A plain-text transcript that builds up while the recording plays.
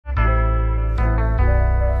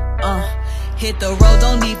Hit the road,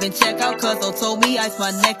 don't even check out, cause they told me ice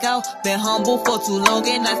my neck out. Been humble for too long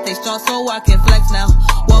and I stay strong so I can flex now.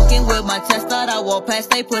 Walking with my chest out, I walk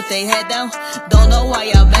past, they put their head down. Don't know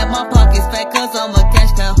why I'm at my pockets fat, cause I'm a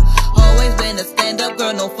cash cow. Always been a stand-up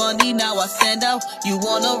girl, no funny, now I stand out. You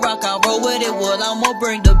wanna rock, I roll with it, well I'ma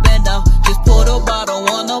bring the band down. Just pour the bottle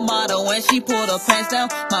on the model and she pulled her pants down.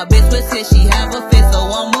 My bitch was here, she have a fit, so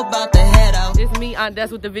I'm about to head out. It's me, Aunt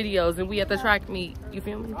Des with the videos, and we at the track meet. You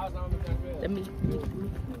feel me? The meet.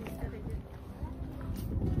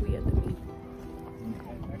 We at the meet.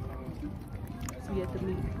 We at the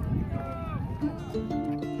meet.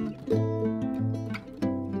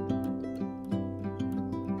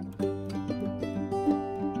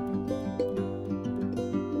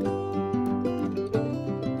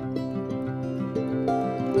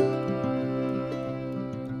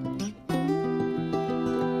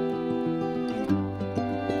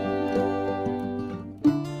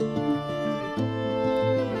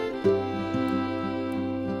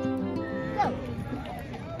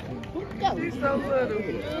 She's so little.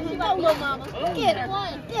 She go, little mama. Get it.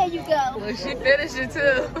 One. There you go. Well, she finished it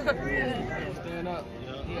too. Stand up.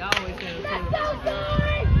 He always says Let's go,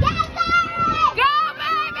 Zoryi. Yes, Zoryi. Go,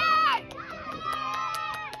 baby!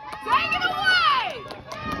 Take it away!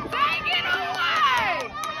 Take it away!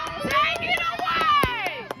 Take it away!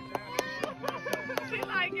 She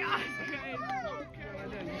like, y'all crazy.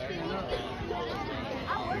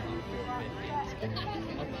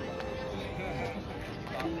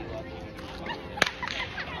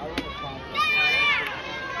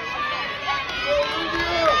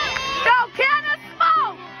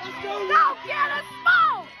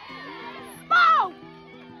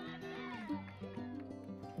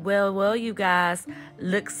 Well, you guys,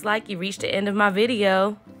 looks like you reached the end of my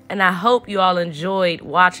video, and I hope you all enjoyed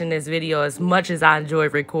watching this video as much as I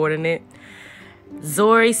enjoyed recording it.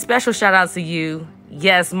 Zoryi, special shout out to you.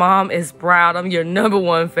 Yes, Mom is proud. I'm your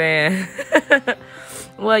 #1 fan.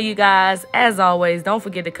 Well, you guys, as always, don't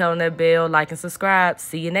forget to click on that bell, like, and subscribe.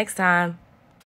 See you next time.